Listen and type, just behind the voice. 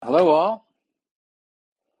Hello, all.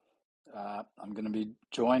 I'm going to be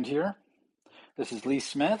joined here. This is Lee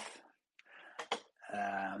Smith,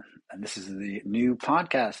 and this is the new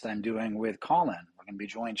podcast I'm doing with Colin. We're going to be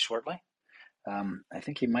joined shortly. I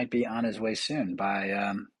think he might be on his way soon by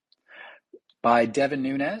Devin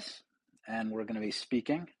Nunes, and we're going to be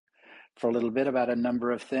speaking for a little bit about a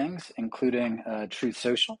number of things, including Truth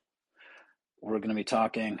Social. We're going to be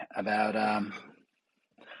talking about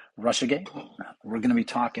Russiagate. We're going to be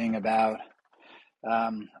talking about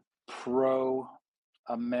pro-America,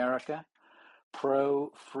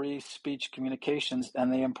 pro-free speech communications,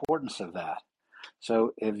 and the importance of that.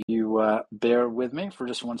 So if you bear with me for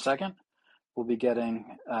just 1 second, we'll be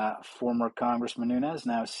getting former Congressman Nunes,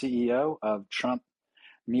 now CEO of Trump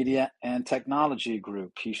Media and Technology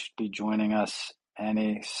Group. He should be joining us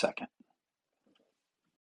any second.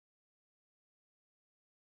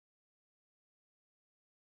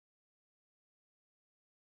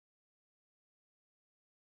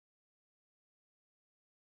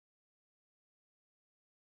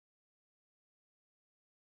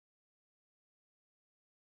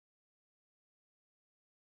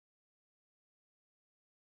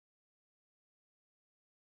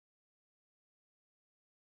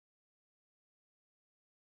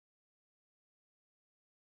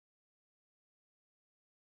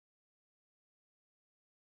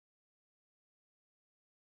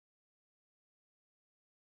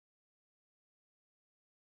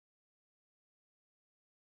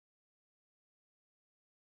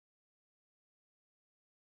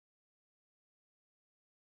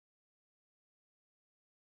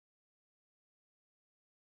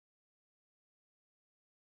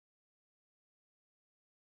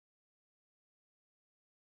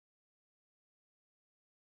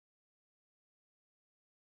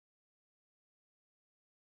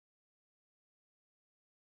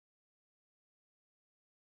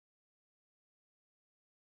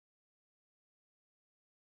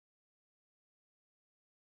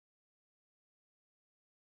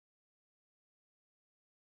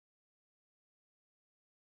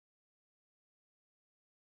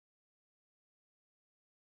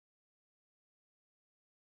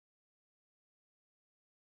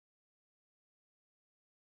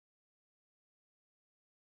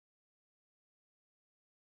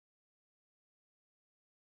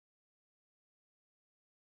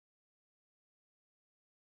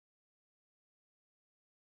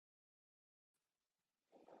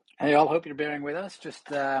 Hey, all, hope you're bearing with us. Just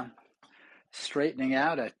straightening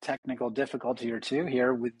out a technical difficulty or two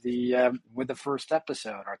here with the first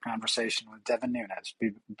episode, our conversation with Devin Nunes.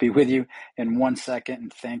 Be with you in 1 second,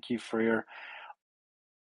 and thank you for your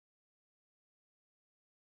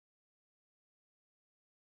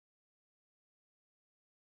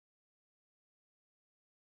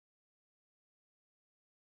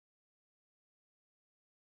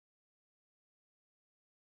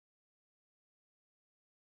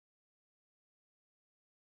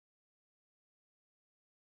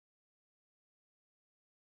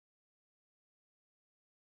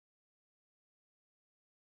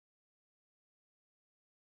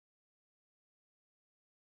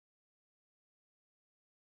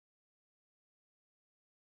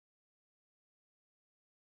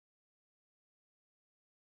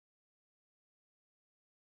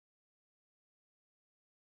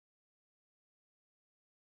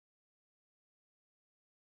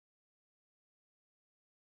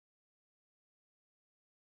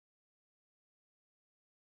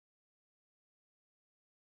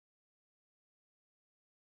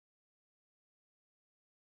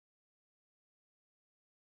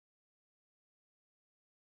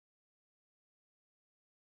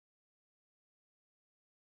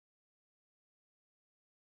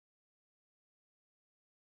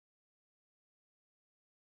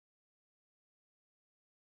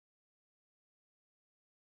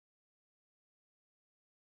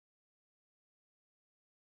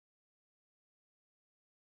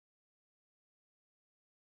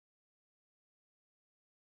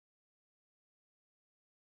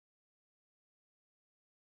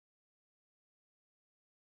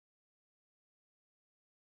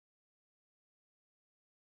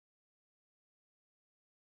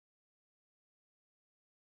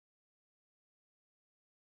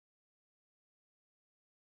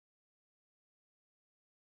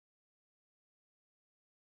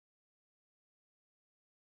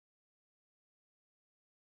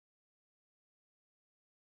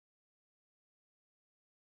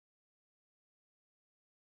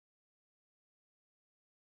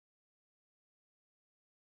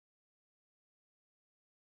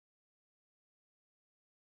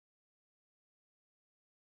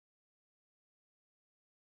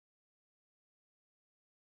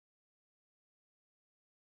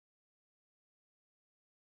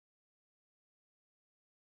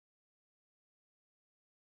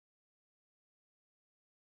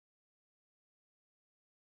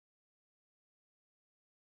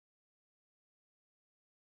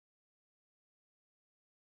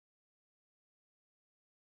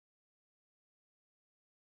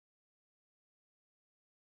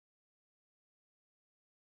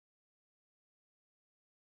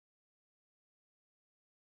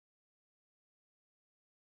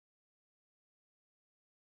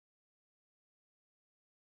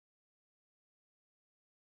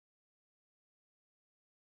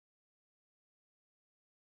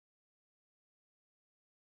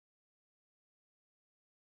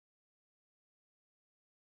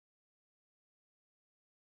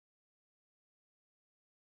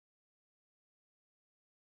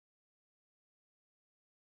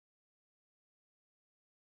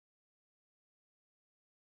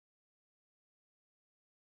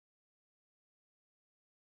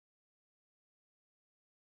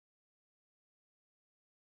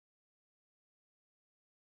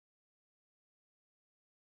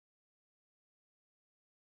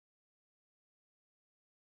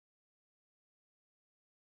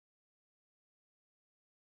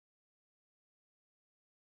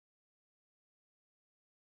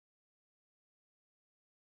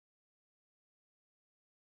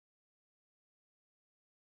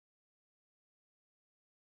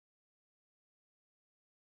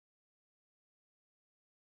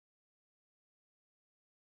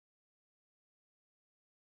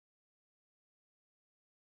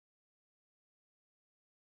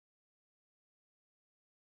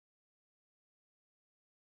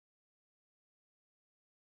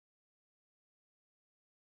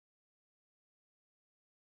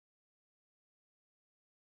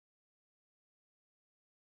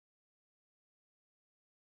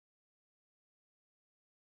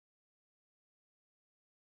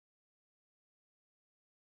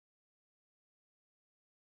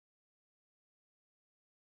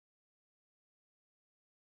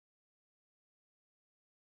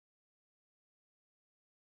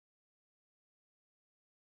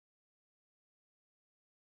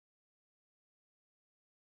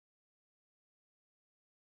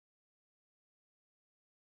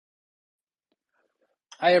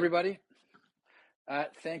Hi, everybody.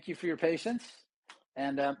 Thank you for your patience.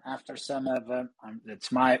 And after some of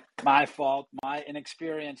it's my fault, my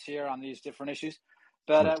inexperience here on these different issues.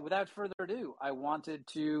 But without further ado, I wanted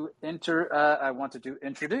to introduce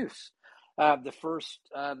the first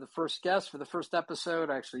guest for the first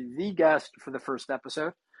episode. Actually, the guest for the first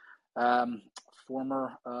episode,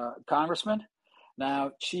 former congressman,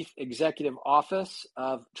 now Chief Executive Office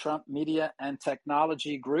of Trump Media and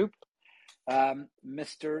Technology Group,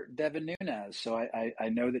 Mr. Devin Nunes. So I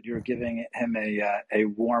know that you're giving him a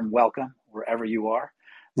warm welcome wherever you are.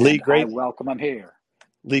 Lee, great. I welcome him here.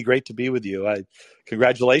 Lee, great to be with you.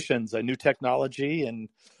 Congratulations, a new technology, and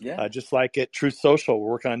just like at Truth Social,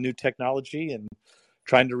 we're working on new technology and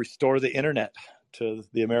trying to restore the internet to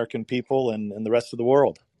the American people and the rest of the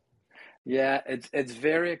world. Yeah, it's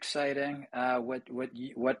very exciting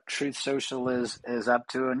what Truth Social is up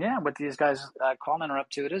to, and what these guys calling are up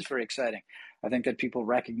to. It is very exciting. I think that people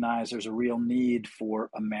recognize there's a real need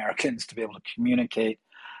for Americans to be able to communicate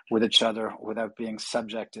with each other without being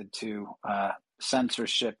subjected to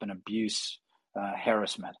censorship and abuse,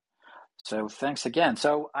 harassment. So thanks again.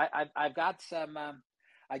 So I've got some.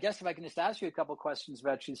 I guess if I can just ask you a couple of questions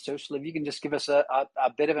about Truth Social, if you can just give us a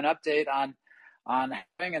bit of an update on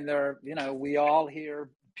having, and there, we all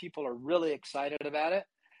hear people are really excited about it.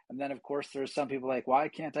 And then of course there's some people like, why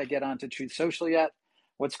can't I get onto Truth Social yet?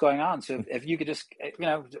 What's going on? So if you could just,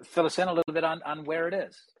 fill us in a little bit on where it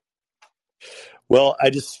is. Well,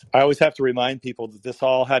 I always have to remind people that this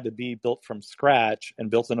all had to be built from scratch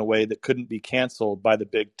and built in a way that couldn't be canceled by the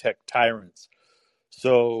big tech tyrants.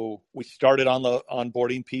 So we started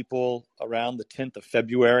onboarding people around the 10th of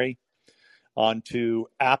February. Onto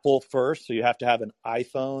Apple first. So you have to have an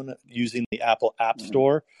iPhone using the Apple App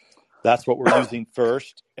Store. That's what we're using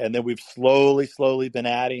first. And then we've slowly been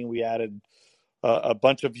adding. We added a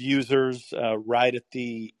bunch of users right at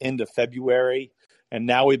the end of February. And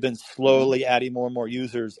now we've been slowly adding more and more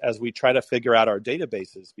users as we try to figure out our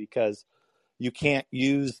databases, because you can't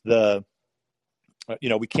use we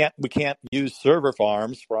can't use server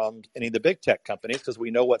farms from any of the big tech companies, because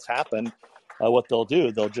we know what's happened. What they'll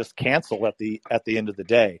do, they'll just cancel at the end of the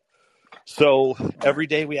day. So every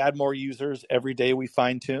day we add more users, every day we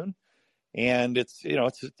fine tune, and it's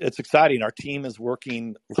exciting. Our team is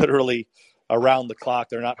working literally around the clock.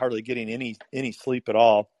 They're not hardly getting any sleep at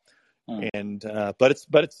all, and but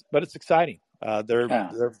it's exciting.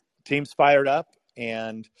 Their team's fired up,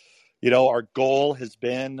 and our goal has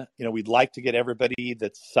been, we'd like to get everybody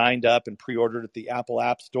that's signed up and pre-ordered at the Apple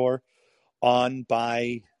App Store on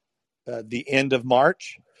by the end of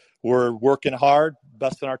March. We're working hard,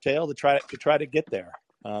 busting our tail to try to get there.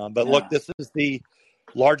 But look, this is the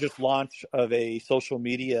largest launch of a social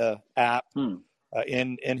media app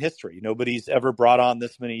in history. Nobody's ever brought on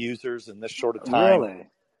this many users in this short of time. Really?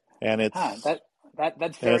 And it's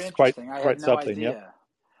that's very interesting. I had no something. idea.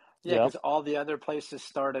 Yeah, because all the other places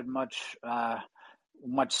started much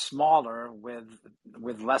smaller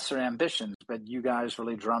with lesser ambitions, but you guys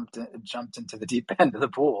really jumped into the deep end of the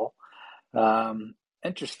pool.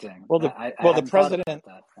 Interesting. Well, the president.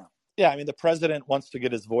 The president wants to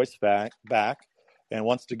get his voice back, and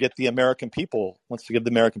wants to give the American people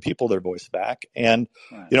their voice back. And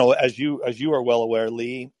as you are well aware,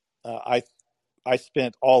 Lee, I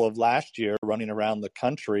spent all of last year running around the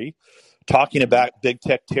country talking about big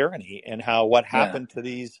tech tyranny and what happened to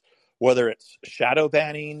these, whether it's shadow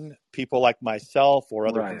banning people like myself or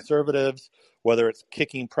other conservatives, whether it's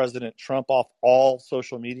kicking President Trump off all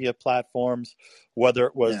social media platforms, whether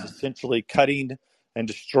it was essentially cutting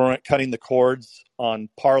the cords on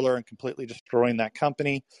Parler and completely destroying that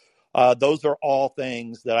company. Those are all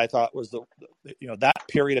things that I thought was that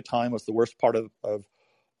period of time was the worst part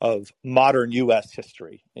of modern U.S.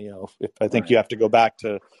 history. I think you have to go back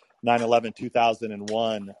to 9/11,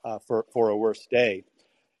 2001 for a worse day.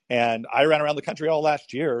 And I ran around the country all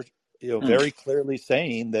last year, very clearly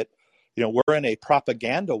saying that, we're in a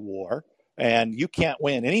propaganda war, and you can't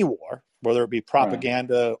win any war, whether it be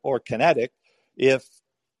propaganda or kinetic, if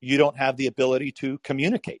you don't have the ability to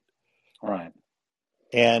communicate. Right.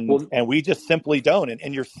 And we just simply don't.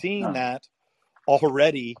 And you're seeing that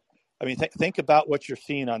already. I mean, think about what you're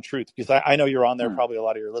seeing on Truth, because I know you're on there. Probably a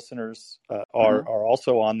lot of your listeners are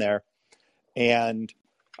also on there. And,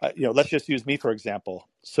 let's just use me, for example.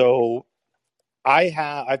 So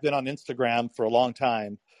I've been on Instagram for a long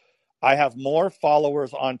time. I have more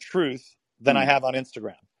followers on Truth than I have on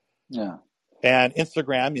Instagram. Yeah. And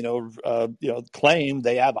Instagram, claim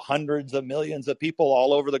they have hundreds of millions of people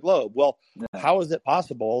all over the globe. Well, how is it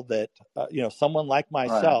possible that, someone like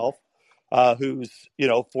myself, who's,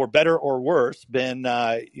 for better or worse, been,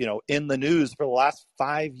 in the news for the last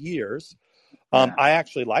 5 years. Yeah. I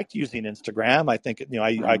actually liked using Instagram. I think,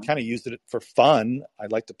 I kind of used it for fun. I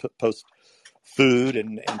like to post food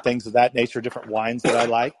and things of that nature, different wines that I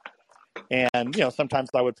like. And, sometimes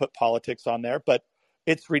I would put politics on there, but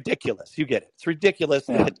it's ridiculous. You get it. It's ridiculous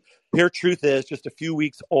that here Truth is just a few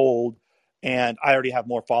weeks old and I already have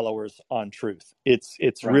more followers on Truth. It's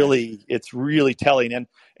really telling. And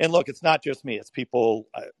look, it's not just me. It's people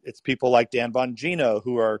like Dan Bongino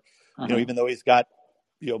who are, even though he's got,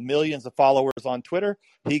 millions of followers on Twitter,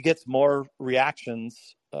 he gets more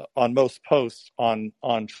reactions on most posts on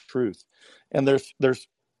Truth. And there's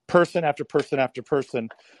person after person after person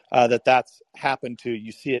that's happened to.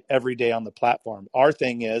 You see it every day on the platform. Our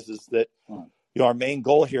thing is that our main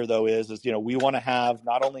goal here though is we want to have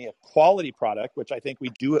not only a quality product, which I think we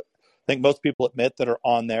do. I think most people admit that are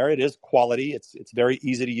on there. It is quality. It's very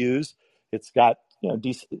easy to use. It's got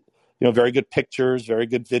decent, very good pictures, very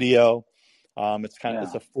good video. It's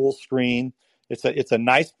it's a full screen. It's a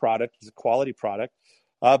nice product. It's a quality product,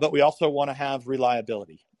 but we also want to have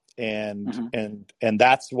reliability. And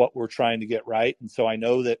that's what we're trying to get right. And so I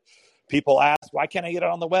know that people ask, why can't I get it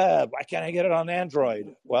on the web? Why can't I get it on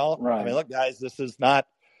Android? Well, I mean, look, guys, this is not,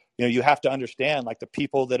 you have to understand, like the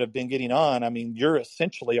people that have been getting on, I mean, you're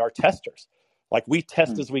essentially our testers. Like we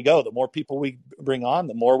test as we go. The more people we bring on,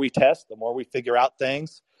 the more we test, the more we figure out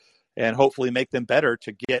things and hopefully make them better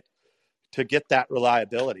to get that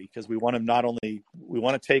reliability, because we want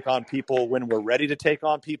to take on people when we're ready to take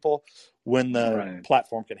on people, when the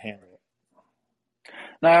platform can handle it.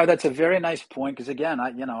 No, that's a very nice point, because again,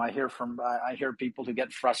 I hear people who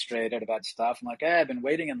get frustrated about stuff. I'm like, hey, I've been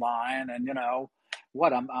waiting in line, and I'm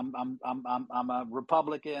a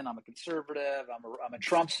Republican, I'm a conservative, I'm a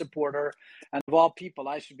Trump supporter, and of all people,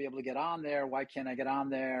 I should be able to get on there. Why can't I get on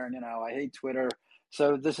there? And I hate Twitter.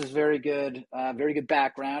 So this is very good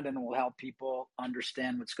background, and will help people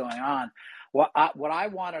understand what's going on. What I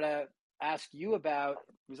wanted to ask you about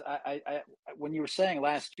was I when you were saying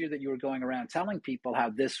last year that you were going around telling people how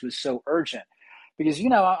this was so urgent, because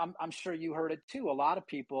I'm sure you heard it too. A lot of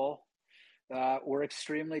people were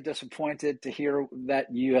extremely disappointed to hear that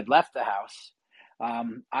you had left the House.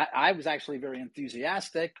 I was actually very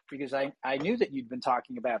enthusiastic because I knew that you'd been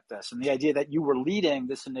talking about this, and the idea that you were leading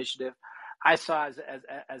this initiative I saw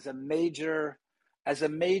as a major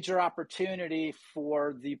opportunity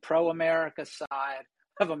for the pro-America side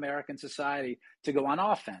of American society to go on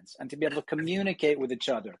offense and to be able to communicate with each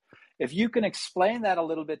other. If you can explain that a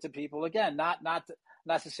little bit to people, again, not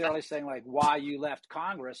necessarily saying like why you left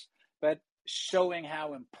Congress, but showing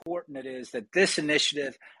how important it is that this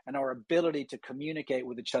initiative and our ability to communicate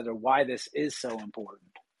with each other, why this is so important.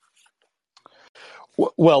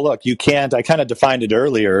 Well, look, you can't, I kind of defined it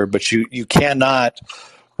earlier, but you cannot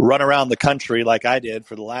run around the country like I did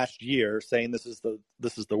for the last year saying this is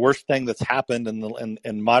the worst thing that's happened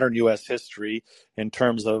in modern U.S. history in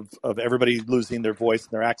terms of everybody losing their voice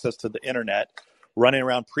and their access to the internet, running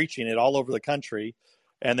around preaching it all over the country,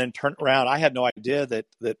 and then turn around. I had no idea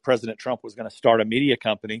that President Trump was going to start a media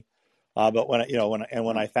company, but when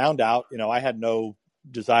I found out, I had no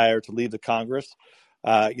desire to leave the Congress.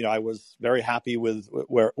 I was very happy with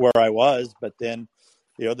where I was, but then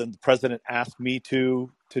the president asked me to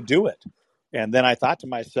do it. And then I thought to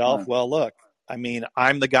myself, well, look, I mean,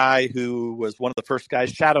 I'm the guy who was one of the first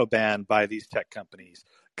guys shadow banned by these tech companies.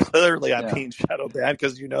 Clearly I'm being shadow banned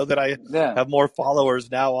because that I have more followers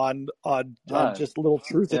now on just Little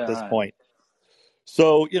Truth at this point.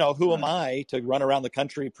 So, who am I to run around the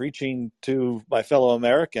country preaching to my fellow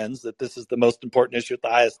Americans that this is the most important issue at the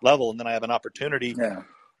highest level? And then I have an opportunity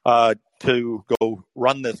to go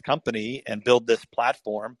run this company and build this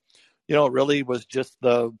platform. It really was just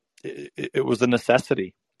it was a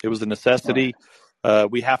necessity. It was a necessity.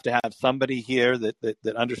 We have to have somebody here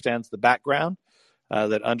that understands the background,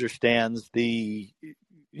 that understands the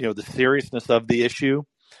seriousness of the issue.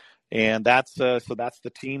 And that's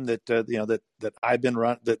the team that I've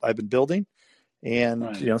been building,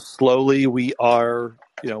 and slowly we are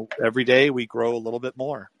every day we grow a little bit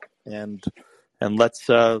more, and let's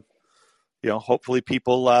hopefully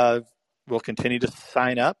people will continue to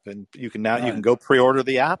sign up, and you can go pre-order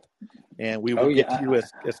the app, and we will get to you as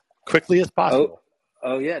quickly as possible.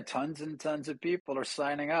 Oh yeah, tons and tons of people are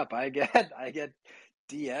signing up. I get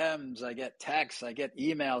DMs, I get texts, I get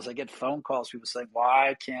emails, I get phone calls. People saying,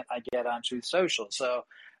 why can't I get on Truth Social? So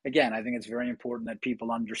again, I think it's very important that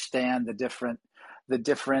people understand the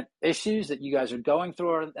different issues that you guys are going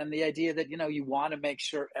through, and the idea that, you want to make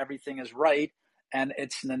sure everything is right. And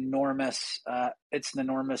it's an enormous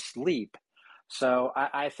leap. So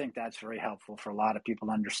I think that's very helpful for a lot of people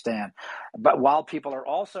to understand. But while people are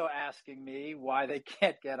also asking me why they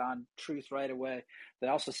can't get on Truth right away, they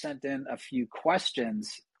also sent in a few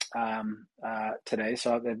questions today.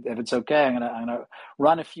 So if it's okay, I'm gonna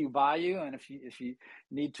run a few by you, and if you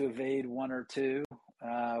need to evade one or two,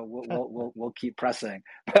 we'll keep pressing.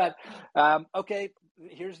 But okay,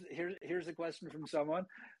 here's a question from someone.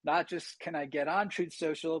 Not just can I get on Truth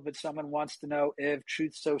Social, but someone wants to know if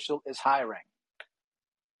Truth Social is hiring.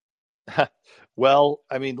 Well,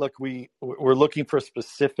 I mean, look, we're looking for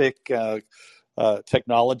specific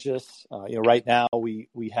technologists. Right now we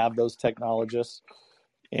have those technologists,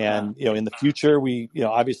 and in the future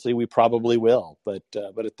obviously we probably will. But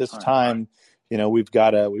at this time, we've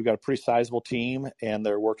got a pretty sizable team, and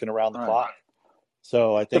they're working around the clock.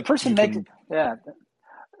 So I think the person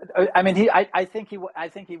I mean, I think he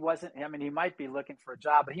wasn't. I mean, he might be looking for a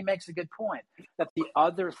job, but he makes a good point that the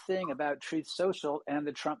other thing about Truth Social and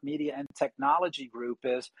the Trump Media and Technology Group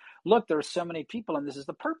is, look, there are so many people, and this is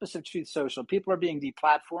the purpose of Truth Social. People are being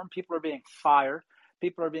deplatformed, people are being fired,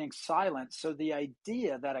 people are being silenced. So the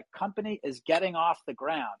idea that a company is getting off the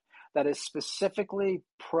ground that is specifically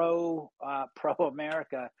pro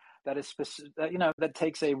America, that is that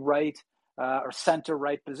takes a right. Or center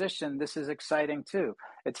right position, this is exciting too.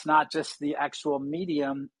 It's not just the actual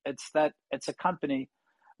medium, it's that it's a company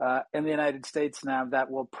in the United States now that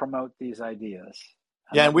will promote these ideas.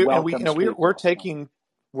 And we're taking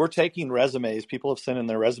resumes. People have sent in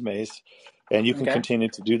their resumes, and you can continue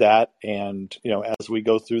to do that. And as we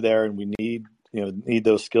go through there, and we need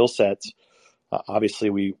those skill sets, obviously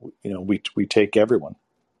we take everyone.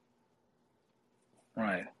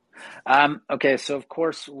 Right. Okay, so of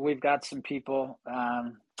course we've got some people,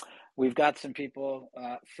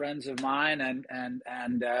 friends of mine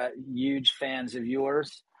and huge fans of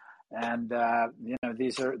yours, and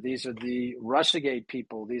these are the Russiagate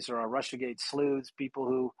people. These are our Russiagate sleuths, people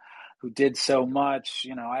who did so much.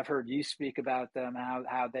 I've heard you speak about them,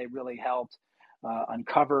 how they really helped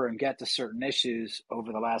uncover and get to certain issues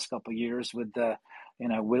over the last couple of years with the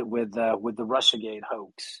with the Russiagate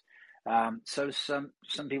hoax. So some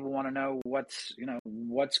people want to know what's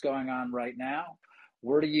going on right now.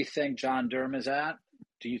 Where do you think John Durham is at?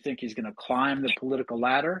 Do you think he's going to climb the political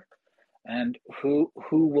ladder? And who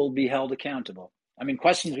will be held accountable? I mean,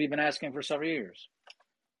 questions we've been asking for several years.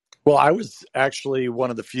 Well, I was actually one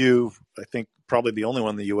of the few, I think probably the only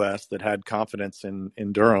one in the U.S. that had confidence in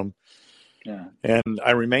Durham. Yeah. And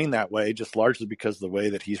I remain that way, just largely because of the way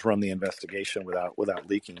that he's run the investigation without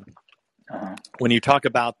leaking. Uh-huh. When you talk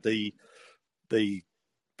about the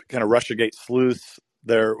kind of Russiagate sleuths,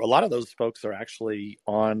 a lot of those folks are actually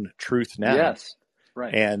on Truth now. Yes,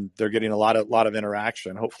 right. And they're getting a lot of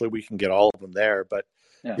interaction. Hopefully we can get all of them there. But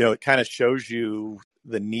it kind of shows you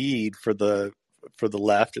the need for the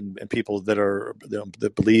left and people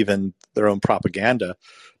that believe in their own propaganda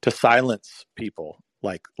to silence people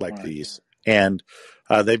like these. And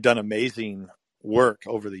they've done amazing work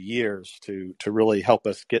over the years to really help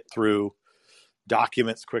us get through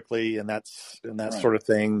documents quickly, and that sort of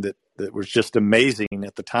thing that was just amazing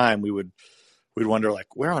at the time. We'd wonder, like,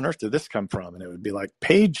 where on earth did this come from? And it would be like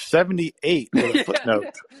page 78 with a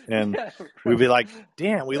footnote. And we'd be like,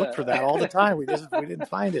 damn, we look for that all the time. We didn't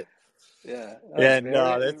find it. Yeah. And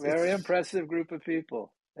very impressive group of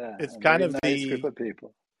people. Yeah. It's kind of nice group of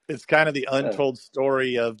people. It's kind of the untold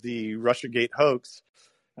story of the Russiagate hoax.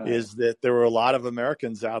 Is that there were a lot of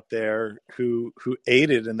Americans out there who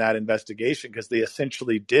aided in that investigation because they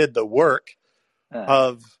essentially did the work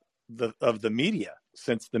of the media,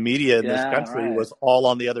 since the media in this country was all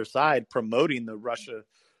on the other side promoting the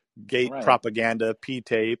Russiagate propaganda,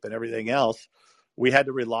 P-tape, and everything else. We had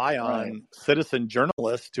to rely on citizen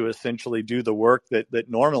journalists to essentially do the work that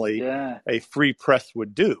normally a free press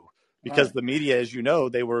would do, because the media, as you know,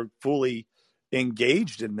 they were fully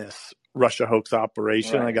engaged in this Russia hoax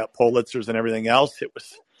operation. I got Pulitzers and everything else. It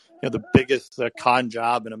was the biggest con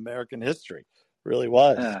job in American history. It really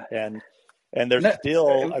was. And there's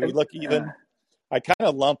still, I mean, look, even I kind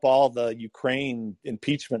of lump all the Ukraine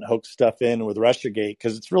impeachment hoax stuff in with Russiagate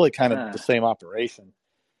because it's really kind of the same operation.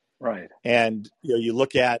 Right. And you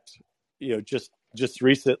look at just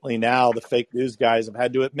recently now, the fake news guys have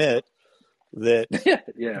had to admit that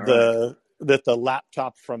that the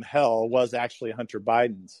laptop from hell was actually Hunter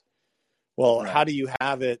Biden's. Well, how do you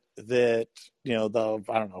have it that, I don't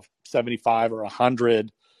know, 75 or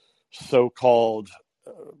 100 so-called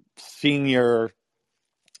senior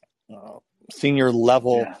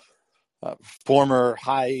level former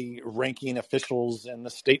high-ranking officials in the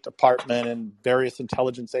State Department and various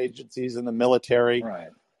intelligence agencies in the military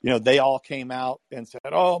they all came out and said,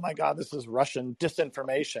 "Oh my God, this is Russian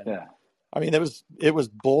disinformation." Yeah. I mean, it was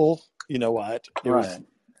bull. You know what? It was Right.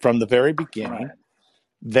 from the very beginning. Right.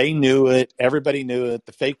 They knew it. Everybody knew it.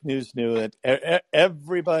 The fake news knew it.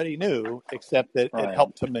 Everybody knew, except that it Right.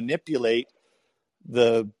 helped to manipulate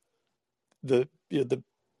the the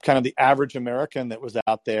kind of the average American that was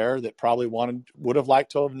out there that probably would have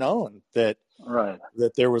liked to have known that Right.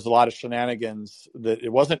 that there was a lot of shenanigans, that it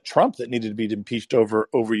wasn't Trump that needed to be impeached over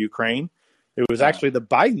Ukraine. It was Yeah. actually the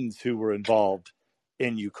Bidens who were involved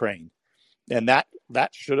in Ukraine. And that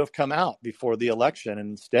should have come out before the election. And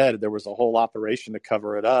instead, there was a whole operation to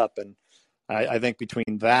cover it up. And I think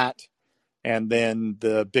between that and then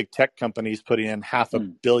the big tech companies putting in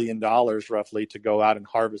 $500 million roughly to go out and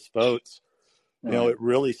harvest votes, it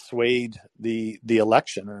really swayed the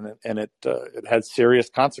election, and it had serious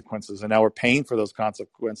consequences. And now we're paying for those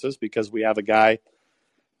consequences because we have a guy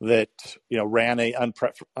that ran a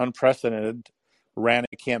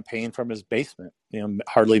campaign from his basement.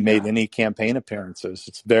 Hardly made any campaign appearances.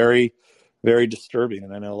 It's very, very disturbing,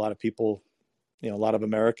 and I know a lot of people, a lot of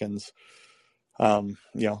Americans, are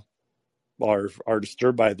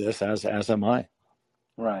disturbed by this, as am I.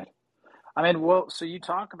 Right. I mean, well, so you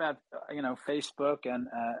talk about, Facebook, and,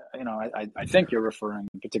 I think you're referring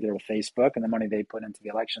in particular to Facebook and the money they put into the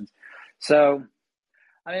elections. So,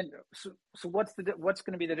 I mean, so what's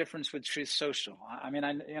going to be the difference with Truth Social? I mean,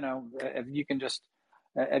 if you can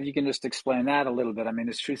just explain that a little bit. I mean,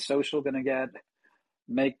 is Truth Social going to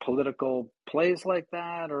make political plays like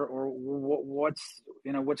that, or what's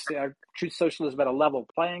the Truth Social is about a level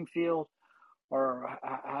playing field? Or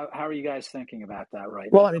how are you guys thinking about that right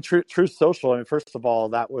now? Well, I mean, Truth Social. I mean, first of all,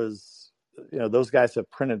 that was, those guys have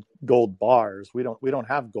printed gold bars. We don't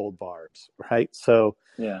have gold bars, right? So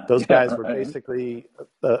those guys were basically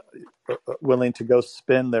willing to go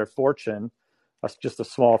spend their fortune, just a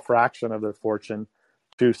small fraction of their fortune,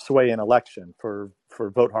 to sway an election for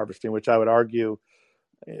vote harvesting, which I would argue,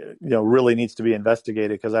 really needs to be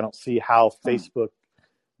investigated, because I don't see how Facebook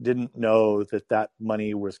didn't know that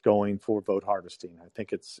money was going for vote harvesting. I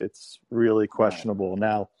think it's really questionable. Right.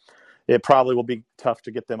 Now, it probably will be tough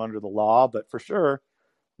to get them under the law, but for sure,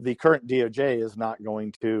 the current DOJ is not even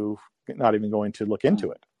going to look into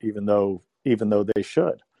it, even though they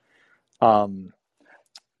should.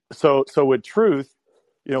 So with Truth,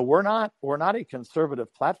 we're not a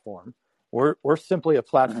conservative platform. We're simply a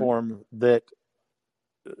platform that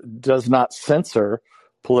does not censor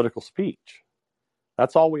political speech.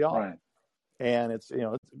 That's all we are. Right. And it's,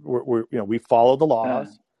 we follow the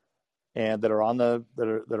laws and that are on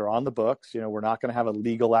the books. We're not going to have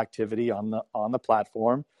illegal activity on the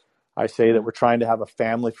platform. I say that we're trying to have a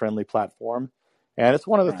family-friendly platform. And it's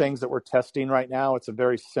one of the things that we're testing right now. It's a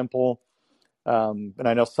very simple, and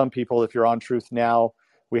I know some people, if you're on Truth Now,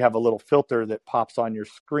 we have a little filter that pops on your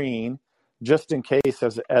screen just in case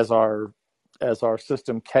as our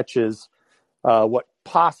system catches what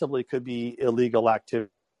possibly could be illegal activity.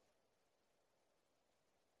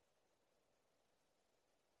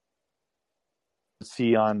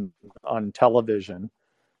 See on television.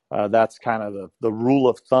 That's kind of the rule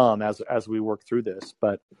of thumb as we work through this.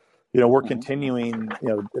 But we're continuing.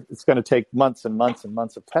 It's going to take months and months and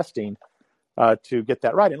months of testing to get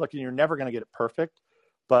that right. And look, you're never going to get it perfect,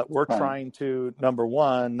 but we're trying to, number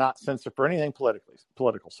one, not censor for anything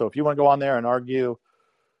political. So if you want to go on there and argue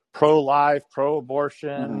pro-life,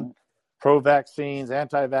 pro-abortion, pro-vaccines,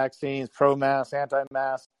 anti-vaccines, pro-mask,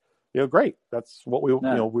 anti-mask, great. That's what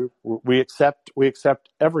we accept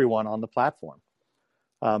everyone on the platform.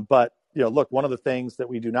 But look, one of the things that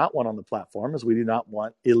we do not want on the platform is we do not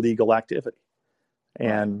want illegal activity,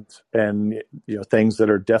 and things that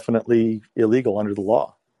are definitely illegal under the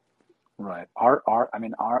law. Right. Are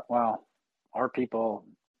people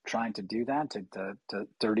trying to do that to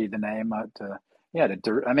dirty the name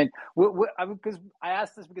because I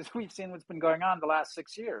asked this because we've seen what's been going on the last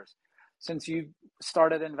 6 years since you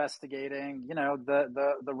started investigating,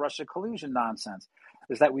 the Russia collusion nonsense,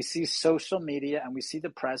 is that we see social media and we see the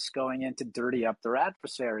press going in to dirty up their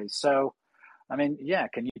adversaries. So, I mean,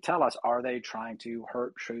 can you tell us, are they trying to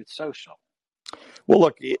hurt Truth Social? Well,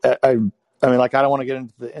 look, I don't want to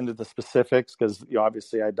get into the specifics because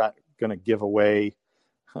obviously I'm not going to give away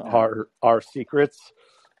our secrets,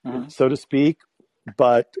 so to speak.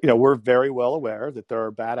 But we're very well aware that there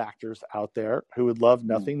are bad actors out there who would love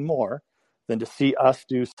nothing more than to see us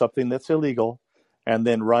do something that's illegal, and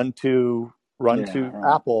then run to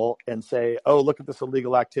Apple and say, "Oh, look at this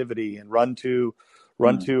illegal activity," and run to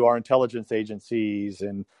our intelligence agencies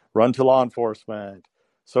and run to law enforcement.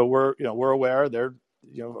 So we're aware they're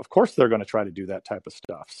of course they're going to try to do that type of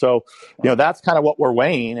stuff. So, that's kind of what we're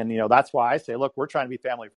weighing. And, that's why I say, look, we're trying to be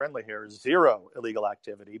family friendly here. Zero illegal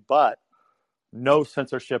activity, but no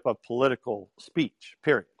censorship of political speech,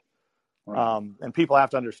 period. Right. And people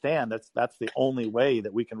have to understand that's the only way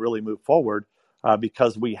that we can really move forward,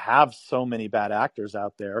 because we have so many bad actors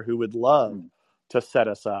out there who would love to set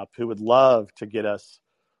us up, who would love to get us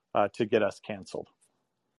canceled.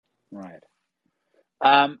 Right.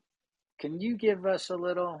 Can you give us a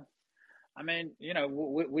little? I mean,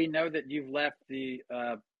 we know that you've left the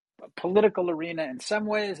political arena in some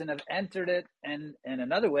ways and have entered it in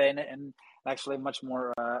another way, and actually much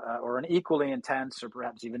more or an equally intense or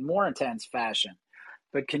perhaps even more intense fashion.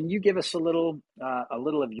 But can you give us a little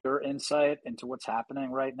of your insight into what's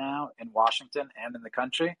happening right now in Washington and in the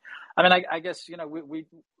country? I mean, I guess, we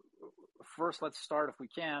first, let's start, if we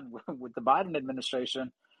can, with the Biden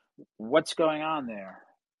administration. What's going on there?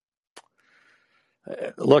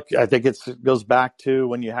 Look, I think it goes back to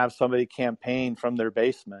when you have somebody campaign from their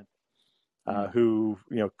basement, who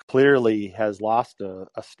clearly has lost a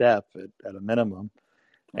step at a minimum,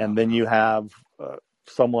 and then you have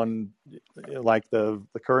someone like the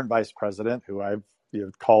current vice president, who I've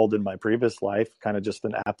called in my previous life kind of just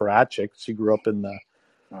an apparatchik. She grew up in the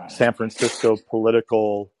San Francisco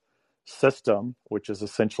political system, which is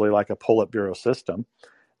essentially like a Politburo system.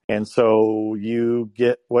 And so you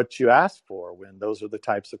get what you ask for when those are the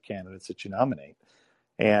types of candidates that you nominate.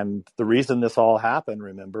 And the reason this all happened,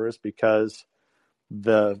 remember, is because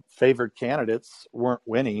the favored candidates weren't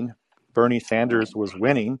winning. Bernie Sanders was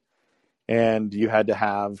winning, and you had to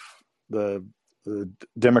have the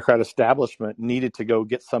Democrat establishment needed to go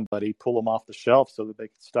get somebody, pull them off the shelf so that they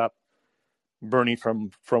could stop Bernie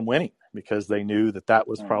from winning, because they knew that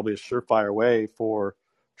was probably a surefire way for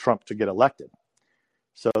Trump to get elected.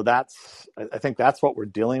 So I think that's what we're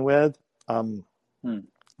dealing with.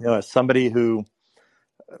 As somebody who,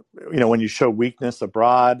 when you show weakness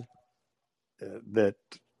abroad, if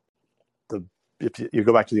you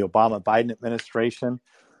go back to the Obama-Biden administration,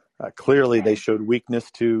 clearly they showed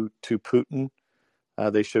weakness to Putin.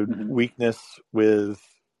 They showed weakness in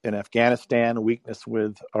Afghanistan, weakness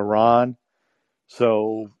with Iran.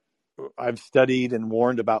 So I've studied and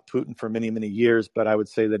warned about Putin for many, many years, but I would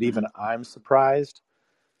say that even I'm surprised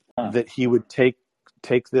that he would take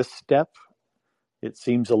this step. It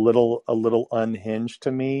seems a little unhinged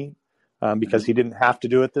to me, because he didn't have to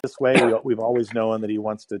do it this way. We've always known that he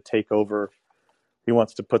wants to take over. He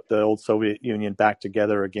wants to put the old Soviet Union back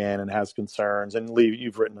together again, and has concerns. And Lee,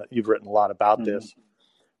 you've written a lot about this,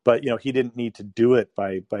 but he didn't need to do it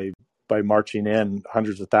by marching in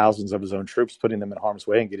hundreds of thousands of his own troops, putting them in harm's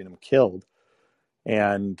way and getting them killed.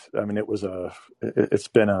 And I mean, it's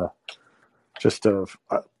been just a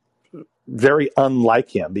very unlike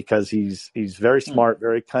him, because he's very smart,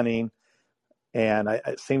 very cunning, and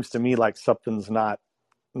it seems to me like something's not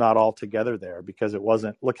all together there, because it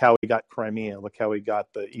wasn't. Look how he got Crimea. Look how he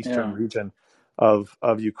got the eastern region of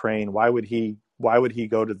Ukraine. Why would he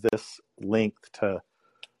go to this length to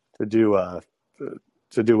do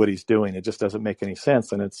what he's doing? It just doesn't make any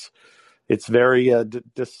sense, and it's very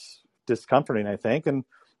discomforting, I think. And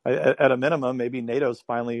at a minimum, maybe NATO's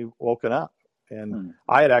finally woken up. And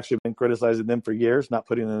I had actually been criticizing them for years, not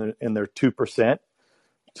putting in their 2%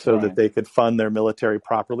 so that they could fund their military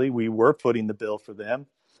properly. We were putting the bill for them.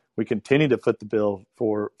 We continue to put the bill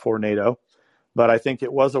for NATO. But I think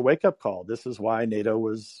it was a wake-up call. This is why NATO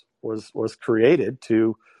was created,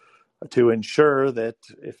 to ensure that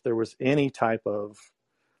if there was any type of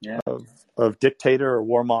dictator or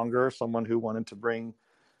warmonger, someone who wanted to bring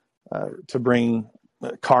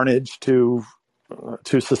carnage to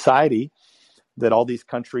society, that all these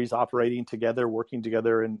countries operating together, working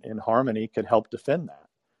together in harmony, could help defend that.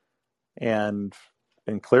 And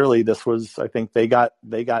clearly this was, I think they got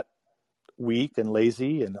weak and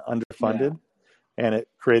lazy and underfunded, and it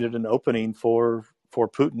created an opening for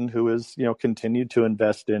Putin, who has continued to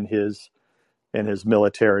invest in his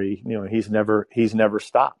military. He's never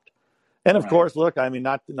stopped. And of course, look, I mean,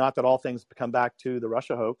 not that all things come back to the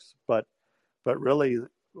Russia hoax, but really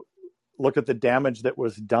look at the damage that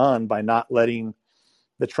was done by not letting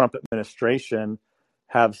the Trump administration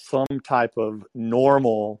have some type of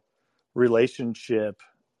normal relationship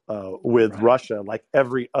with Russia, like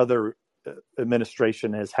every other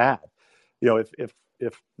administration has had.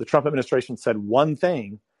 If the Trump administration said one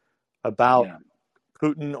thing about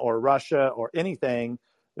Putin or Russia or anything,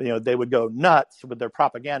 they would go nuts with their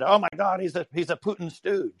propaganda. Oh my God, he's a Putin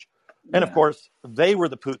stooge. And of course, they were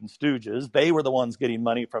the Putin stooges. They were the ones getting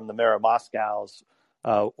money from the mayor of Moscow's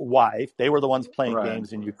wife. They were the ones playing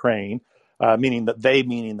games in Ukraine, meaning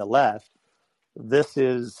the left. this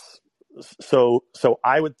is so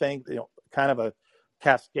I would think, kind of a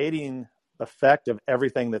cascading effect of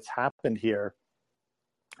everything that's happened here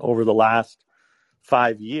over the last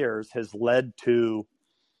 5 years has led to,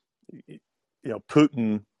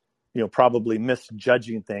 Putin, probably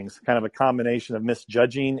misjudging things, kind of a combination of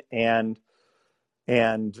misjudging and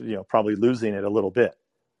probably losing it a little bit.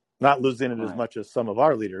 Not losing it as much as some of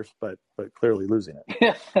our leaders, but clearly losing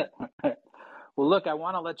it. Well, look, I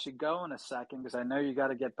want to let you go in a second because I know you got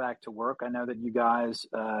to get back to work. I know that you guys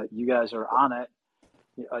are on it.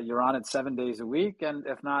 You're on it 7 days a week, and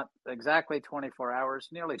if not exactly 24 hours,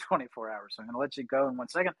 nearly 24 hours. So I'm going to let you go in 1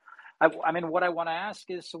 second. I mean, what I want to ask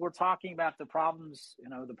is, so we're talking about the problems,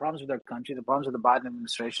 the problems with our country, the problems with the Biden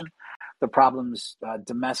administration, the problems,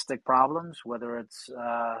 domestic problems, whether it's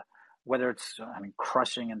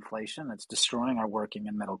crushing inflation, it's destroying our working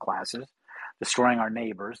and middle classes, destroying our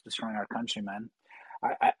neighbors, destroying our countrymen.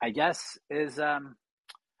 I guess is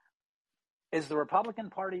the Republican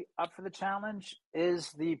Party up for the challenge?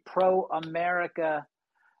 Is the pro-America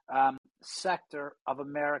sector of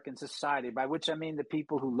American society, by which I mean the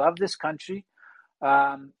people who love this country,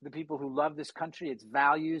 its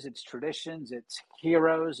values, its traditions, its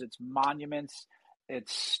heroes, its monuments,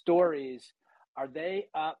 its stories, are they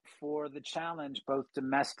up for the challenge both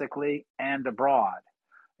domestically and abroad,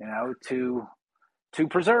 to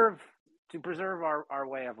preserve our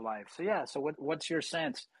way of life? So what's your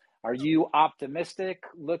sense? Are you optimistic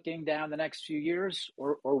looking down the next few years,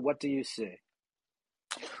 or what do you see?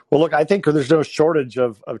 Well, look, I think there's no shortage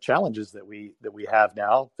of challenges that we have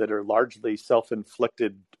now that are largely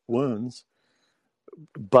self-inflicted wounds.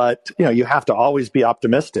 But you have to always be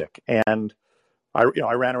optimistic. And I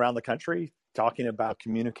ran around the country talking about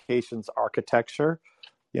communications architecture,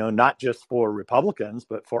 not just for Republicans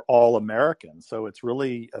but for all Americans. So it's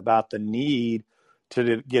really about the need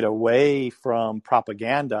to get away from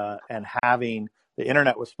propaganda, and having the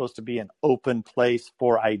internet was supposed to be an open place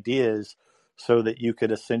for ideas so that you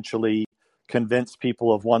could essentially convince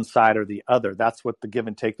people of one side or the other. That's what the give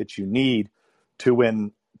and take that you need to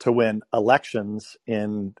win elections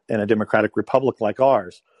in a democratic republic like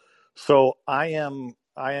ours. So I am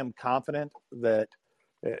confident that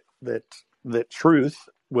truth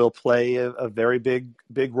will play a very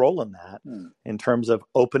big role in that, in terms of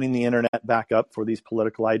opening the internet back up for these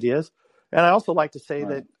political ideas. And I also like to say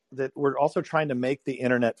that we're also trying to make the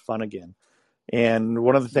internet fun again. And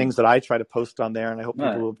one of the things that I try to post on there, and I hope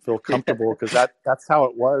people will feel comfortable, because that's how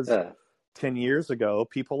it was 10 years ago.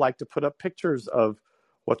 People like to put up pictures of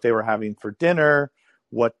what they were having for dinner,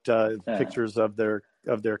 pictures of their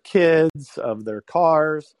kids, of their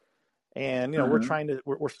cars. And,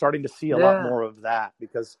 we're starting to see a lot more of that,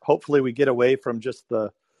 because hopefully we get away from just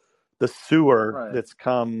the sewer that's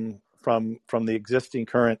come from the existing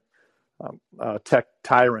current tech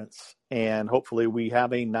tyrants. And hopefully we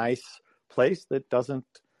have a nice place that doesn't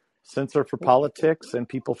censor for politics, and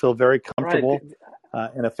people feel very comfortable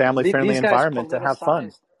in a family-friendly environment to have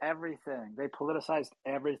fun. They politicized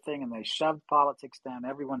everything, and they shoved politics down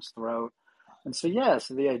everyone's throat. And so,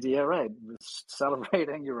 the idea,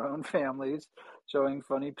 celebrating your own families, showing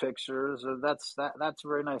funny pictures, that's a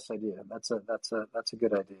very nice idea. That's a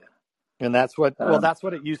good idea. And that's what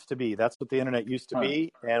it used to be. That's what the internet used to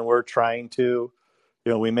be. And we're trying to,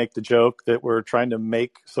 we make the joke that we're trying to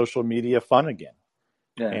make social media fun again.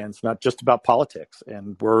 Yeah. And it's not just about politics.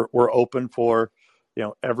 And we're open for,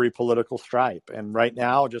 every political stripe. And right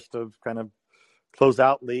now, just to kind of close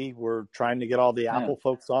out, Lee, we're trying to get all the Apple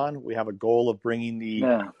folks on. We have a goal of bringing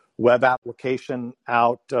the web application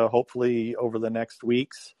out, hopefully over the next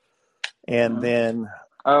weeks. And then...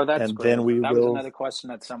 Oh, that's great. That was another question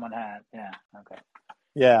that someone had. Yeah. Okay.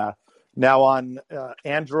 Yeah. Now on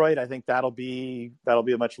Android, I think that'll be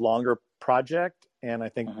a much longer project, and I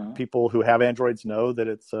think people who have Androids know that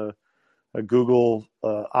it's a Google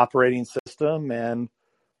operating system, and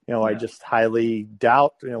I just highly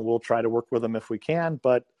doubt. We'll try to work with them if we can,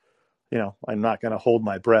 but I'm not going to hold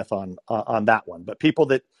my breath on that one. But people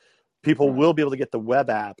will be able to get the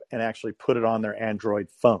web app and actually put it on their Android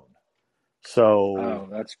phone. So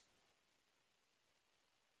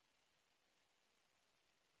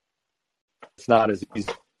it's not as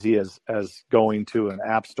easy as going to an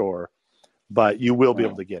app store, but you will be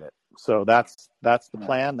able to get it. So that's the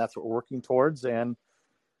plan. That's what we're working towards, and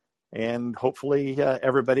hopefully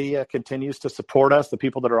everybody continues to support us. The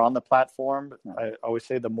people that are on the platform, I always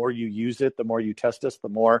say, the more you use it, the more you test us, the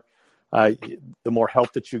more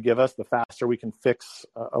help that you give us, the faster we can fix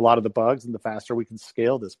a lot of the bugs, and the faster we can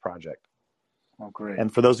scale this project. Oh, great.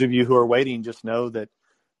 And for those of you who are waiting, just know that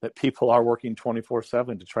people are working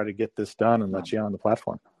 24/7 to try to get this done and let you on the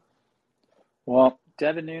platform. Well,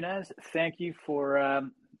 Devin Nunes, thank you for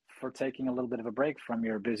taking a little bit of a break from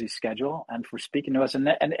your busy schedule and for speaking to us. And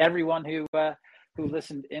everyone who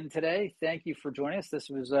listened in today, thank you for joining us. This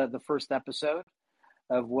was the first episode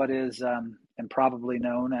of what is and probably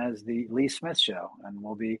known as the Lee Smith Show, and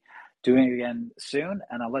we'll be doing it again soon.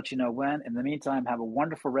 And I'll let you know when. In the meantime, have a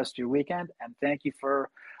wonderful rest of your weekend, and thank you for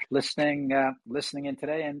listening in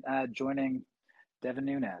today and joining Devin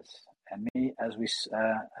Nunes and me as we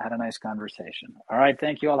had a nice conversation. All right,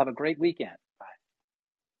 thank you all. Have a great weekend.